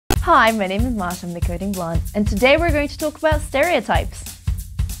Hi, my name is Masha, I'm the Coding Blonde, and today we're going to talk about stereotypes.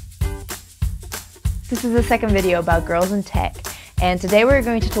 This is the second video about girls in tech, and today we're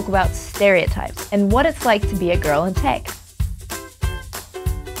going to talk about stereotypes and what it's like to be a girl in tech.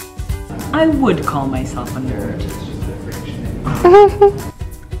 I would call myself a nerd.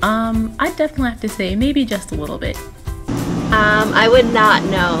 I'd definitely have to say maybe just a little bit. I would not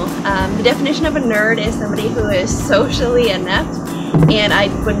know. The definition of a nerd is somebody who is socially inept, and I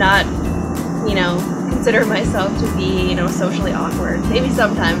would not, consider myself to be, socially awkward. Maybe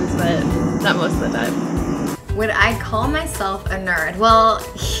sometimes, but not most of the time. Would I call myself a nerd? Well,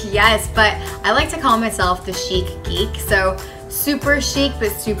 yes, but I like to call myself the chic geek. So super chic,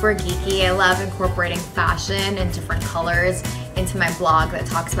 but super geeky. I love incorporating fashion and different colors into my blog that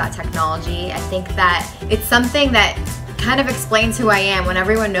talks about technology. I think that it's something that kind of explains who I am. When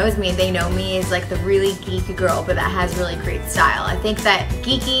everyone knows me, they know me as like the really geeky girl, but that has really great style. I think that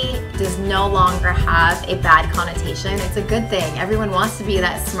geeky does no longer have a bad connotation. It's a good thing. Everyone wants to be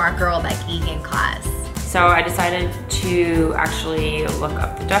that smart girl, that geek in class. So I decided to actually look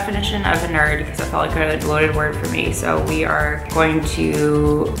up the definition of a nerd because it felt like a loaded word for me. So we are going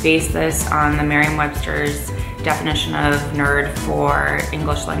to base this on the Merriam-Webster's definition of nerd for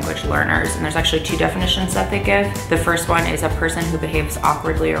English language learners. And there's actually two definitions that they give. The first one is a person who behaves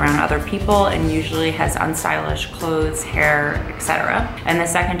awkwardly around other people and usually has unstylish clothes, hair, etc. And the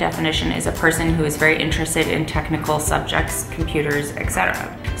second definition is a person who is very interested in technical subjects, computers,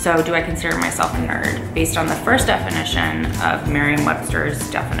 etc. So do I consider myself a nerd? Based on the first definition of Merriam-Webster's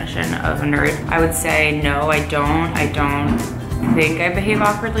definition of a nerd, I would say no, I don't think I behave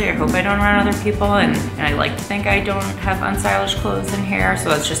awkwardly. I hope I don't around other people, and I like to think I don't have unstylish clothes and hair, so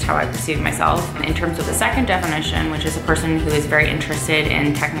that's just how I perceive myself. In terms of the second definition, which is a person who is very interested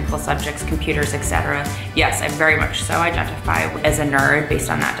in technical subjects, computers, etc., yes, I very much so identify as a nerd.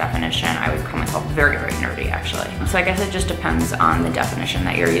 Based on that definition, I would call myself very, very nerdy, actually. So I guess it just depends on the definition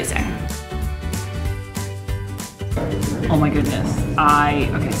that you're using. Oh my goodness.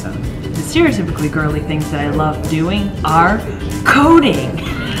 Okay, so the stereotypically girly things that I love doing are coding.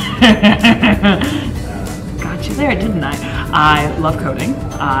 Got you there, didn't I? I love coding.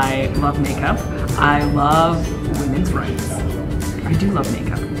 I love makeup. I love women's rights. I do love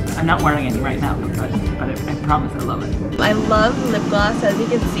makeup. I'm not wearing any right now, but I promise I love it. I love lip gloss, as you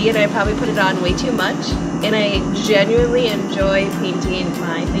can see, and I probably put it on way too much. And I genuinely enjoy painting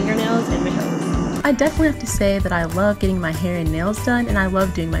my fingernails and my toes. I definitely have to say that I love getting my hair and nails done, and I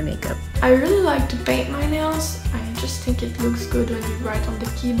love doing my makeup. I really like to paint my nails. I just think it looks good when you write on the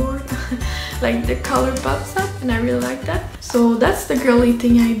keyboard. Like the color pops up, and I really like that. So that's the girly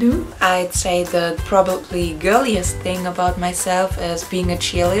thing I do. I'd say the probably girliest thing about myself is being a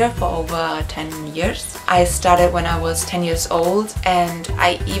cheerleader for over 10 years. I started when I was 10 years old, and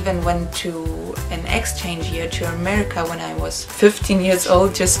I even went to an exchange year to America when I was 15 years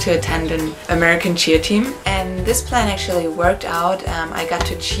old just to attend an American cheer team. And this plan actually worked out. I got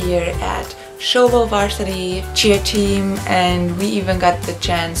to cheer at Shovo varsity cheer team, and we even got the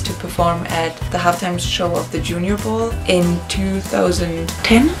chance to perform at the halftime show of the Junior Bowl in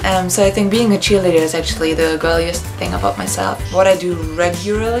 2010. So I think being a cheerleader is actually the girliest thing about myself. What I do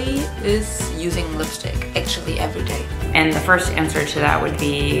regularly is using lipstick, actually every day. And the first answer to that would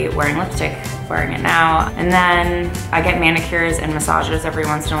be wearing lipstick, wearing it now. And then I get manicures and massages every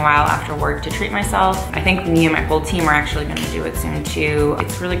once in a while after work to treat myself. I think me and my whole team are actually going to do it soon too.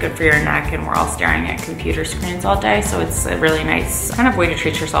 It's really good for your neck, and we're all staring at computer screens all day, so it's a really nice kind of way to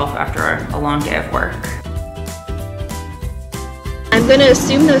treat yourself after a long day of work. I'm going to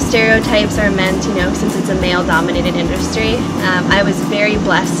assume those stereotypes are meant, since it's a male-dominated industry. I was very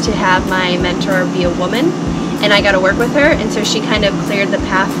blessed to have my mentor be a woman, and I got to work with her, and so she kind of cleared the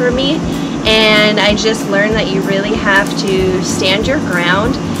path for me. And I just learned that you really have to stand your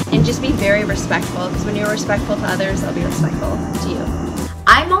ground and just be very respectful, because when you're respectful to others, they'll be respectful to you.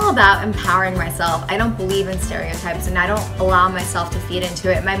 I'm all about empowering myself. I don't believe in stereotypes, and I don't allow myself to feed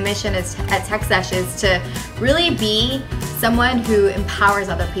into it. My mission is at TechSesh is to really be someone who empowers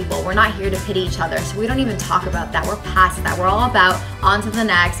other people. We're not here to pity each other, so we don't even talk about that. We're past that. We're all about on to the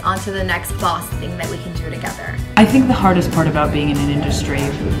next boss thing that we can do together. I think the hardest part about being in an industry,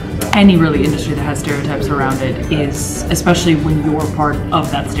 any really industry that has stereotypes around it, is, especially when you're part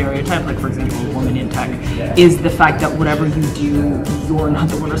of that stereotype, like for example a woman in tech, is the fact that whatever you do, you're not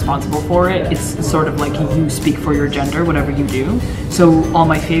the one responsible for it. It's sort of like you speak for your gender, whatever you do. So all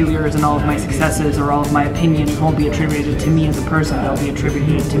my failures and all of my successes or all of my opinions won't be attributed to me as a person, they'll be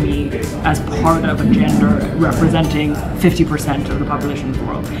attributed to me as part of a gender representing 50% of the population of the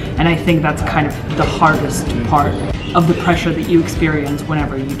world. And I think that's kind of the hardest part part of the pressure that you experience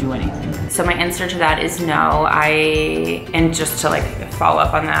whenever you do anything? So my answer to that is no. And just to like follow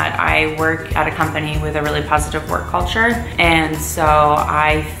up on that, I work at a company with a really positive work culture. And so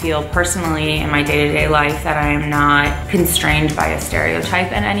I feel personally in my day-to-day life that I am not constrained by a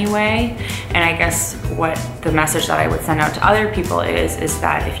stereotype in any way. And I guess what the message that I would send out to other people is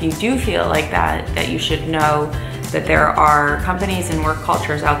that if you do feel like that you should know that there are companies and work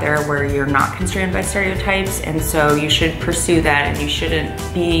cultures out there where you're not constrained by stereotypes, and so you should pursue that, and you shouldn't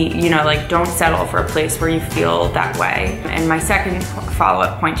be, you know, like, don't settle for a place where you feel that way. And my second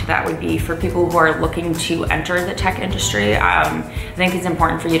follow-up point to that would be for people who are looking to enter the tech industry. I think it's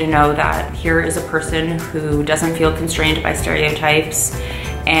important for you to know that here is a person who doesn't feel constrained by stereotypes,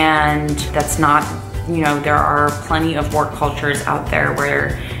 and that's not, you know, there are plenty of work cultures out there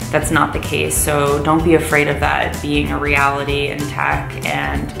where that's not the case. So don't be afraid of that being a reality in tech.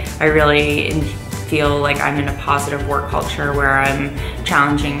 And I really feel like I'm in a positive work culture where I'm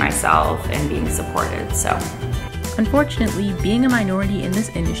challenging myself and being supported, so. Unfortunately, being a minority in this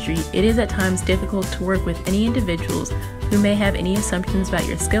industry, it is at times difficult to work with any individuals who may have any assumptions about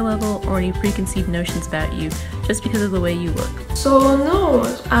your skill level or any preconceived notions about you just because of the way you look. So no,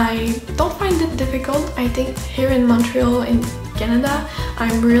 I don't find it difficult. I think here in Montreal, in Canada,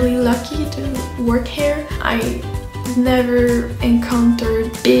 I'm really lucky to work here. I never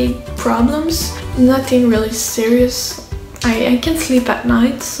encountered big problems, nothing really serious. I can sleep at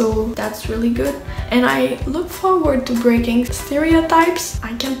night, so that's really good. And I look forward to breaking stereotypes.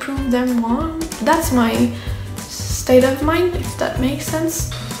 I can prove them wrong. That's my state of mind, if that makes sense.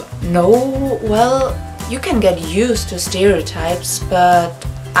 No, well, you can get used to stereotypes, but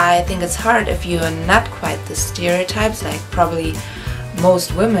I think it's hard if you are not quite the stereotypes, like probably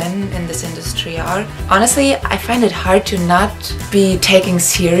most women in this industry are. Honestly, I find it hard to not be taken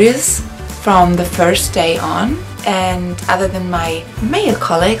serious from the first day on. And other than my male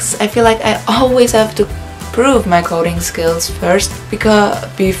colleagues, I feel like I always have to prove my coding skills first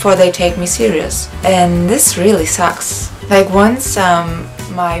before they take me serious. And this really sucks. Like once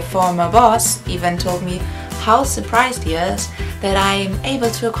my former boss even told me how surprised he is that I'm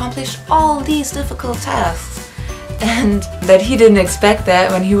able to accomplish all these difficult tasks, and that he didn't expect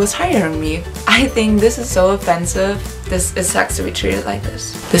that when he was hiring me. I think this is so offensive. It sucks to be treated like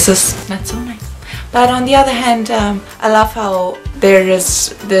this. This is not so nice. But on the other hand, I love how there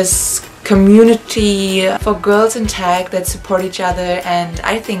is this community for girls in tech that support each other, and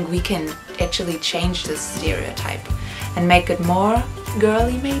I think we can actually change this stereotype and make it more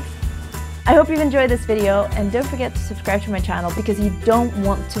girly, maybe. I hope you've enjoyed this video, and don't forget to subscribe to my channel because you don't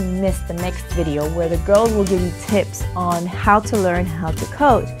want to miss the next video where the girls will give you tips on how to learn how to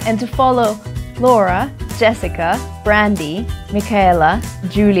code. And to follow Laura, Jessica, Brandy, Michaela,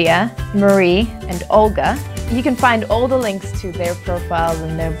 Julia, Marie, and Olga, you can find all the links to their profiles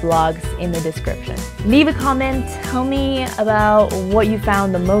and their blogs in the description. Leave a comment, tell me about what you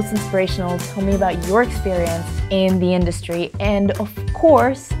found the most inspirational, tell me about your experience in the industry, and of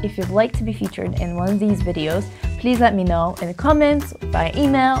course, if you'd like to be featured in one of these videos, please let me know in the comments, via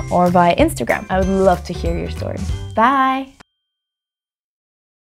email, or via Instagram. I would love to hear your story. Bye!